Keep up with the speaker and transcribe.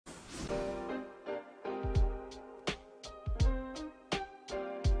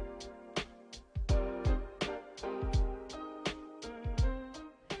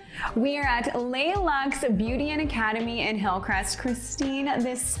We are at Lux Beauty and Academy in Hillcrest. Christine,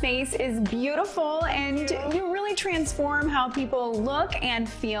 this space is beautiful and you really transform how people look and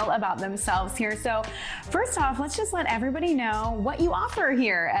feel about themselves here. So first off, let's just let everybody know what you offer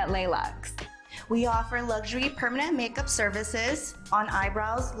here at Lux. We offer luxury permanent makeup services on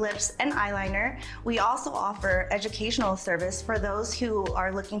eyebrows, lips, and eyeliner. We also offer educational service for those who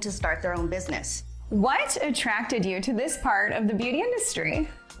are looking to start their own business. What attracted you to this part of the beauty industry?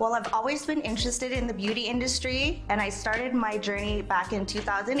 Well, I've always been interested in the beauty industry, and I started my journey back in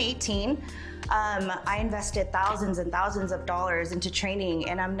 2018. I invested thousands and thousands of dollars into training,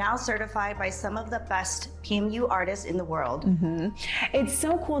 and I'm now certified by some of the best PMU artists in the world. It's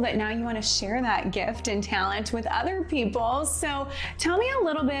so cool that now you want to share that gift and talent with other people. So tell me a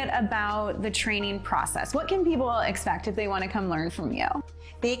little bit about the training process. What can people expect if they want to come learn from you?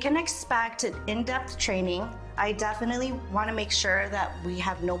 They can expect in-depth training. I definitely want to make sure that we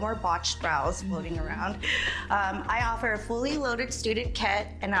have no more botched brows floating around. I offer a fully loaded student kit,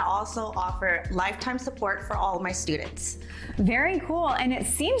 and I also offer lifetime support for all of my students. Very cool. And it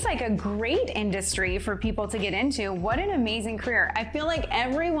seems like a great industry for people to get into. What an amazing career. I feel like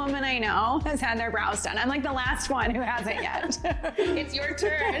every woman I know has had their brows done. I'm like the last one who hasn't yet. It's your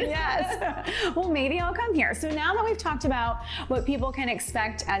turn. Yes. Well, maybe I'll come here. So now that we've talked about what people can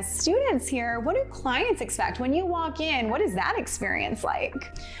expect as students here, what do clients expect? When you walk in, what is that experience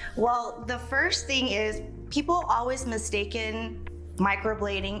like? Well, the first thing is people always mistaken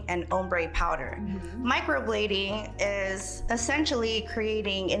microblading and ombre powder. Microblading is essentially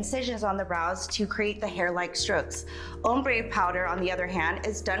creating incisions on the brows to create the hair-like strokes. Ombre powder, on the other hand,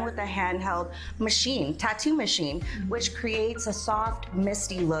 is done with a handheld machine, tattoo machine, which creates a soft,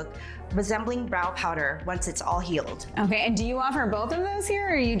 misty look resembling brow powder once it's all healed. Okay, and do you offer both of those here,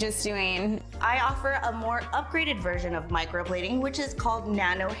 or are you just doing? I offer a more upgraded version of microblading, which is called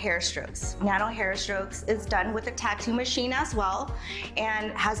nano hair strokes. Nano hair strokes is done with a tattoo machine as well,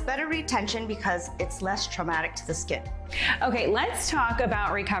 and has better retention because it's less traumatic to the skin. Okay, let's talk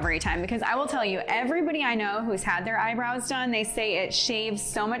about recovery time, because I will tell you, everybody I know who's had their eyebrows done, they say it shaves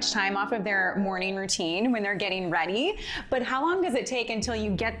so much time off of their morning routine when they're getting ready. But how long does it take until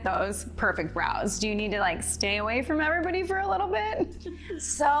you get those perfect brows? Do you need to like stay away from everybody for a little bit?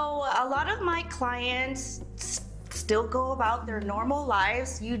 So a lot of my clients still go about their normal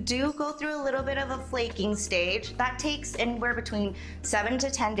lives. You do go through a little bit of a flaking stage. That takes anywhere between 7 to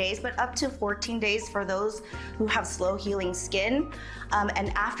 10 days, but up to 14 days for those who have slow healing skin.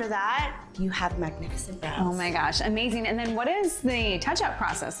 And after that, you have magnificent brows. Oh my gosh, amazing. And then what does the touch-up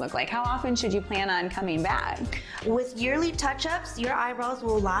process look like? How often should you plan on coming back? With yearly touch-ups, your eyebrows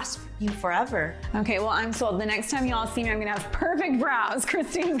will last you forever. Okay, well, I'm sold. The next time y'all see me, I'm gonna have perfect brows.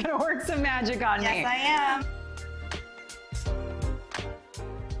 Christine's gonna work some magic on me. Yes, I am.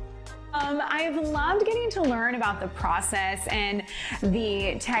 I've loved getting to learn about the process and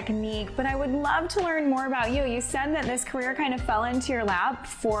the technique, but I would love to learn more about you. You said that this career kind of fell into your lap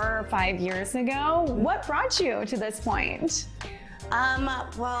 4 or 5 years ago. What brought you to this point?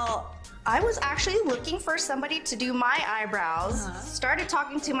 Well, I was actually looking for somebody to do my eyebrows, started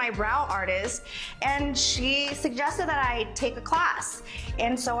talking to my brow artist, and she suggested that I take a class.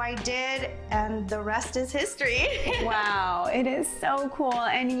 And so I did, and the rest is history. Wow, it is so cool.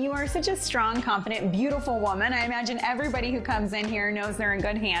 And you are such a strong, confident, beautiful woman. I imagine everybody who comes in here knows they're in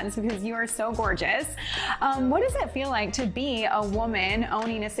good hands because you are so gorgeous. What does it feel like to be a woman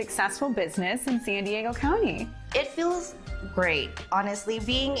owning a successful business in San Diego County? It feels great, honestly.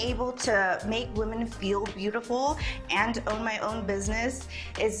 Being able to make women feel beautiful and own my own business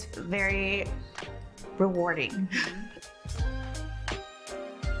is very rewarding.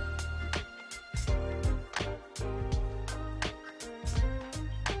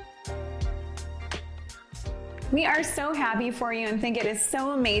 We are so happy for you and think it is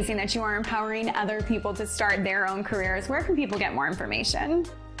so amazing that you are empowering other people to start their own careers. Where can people get more information?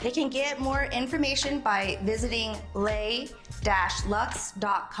 They can get more information by visiting lay-lux.com.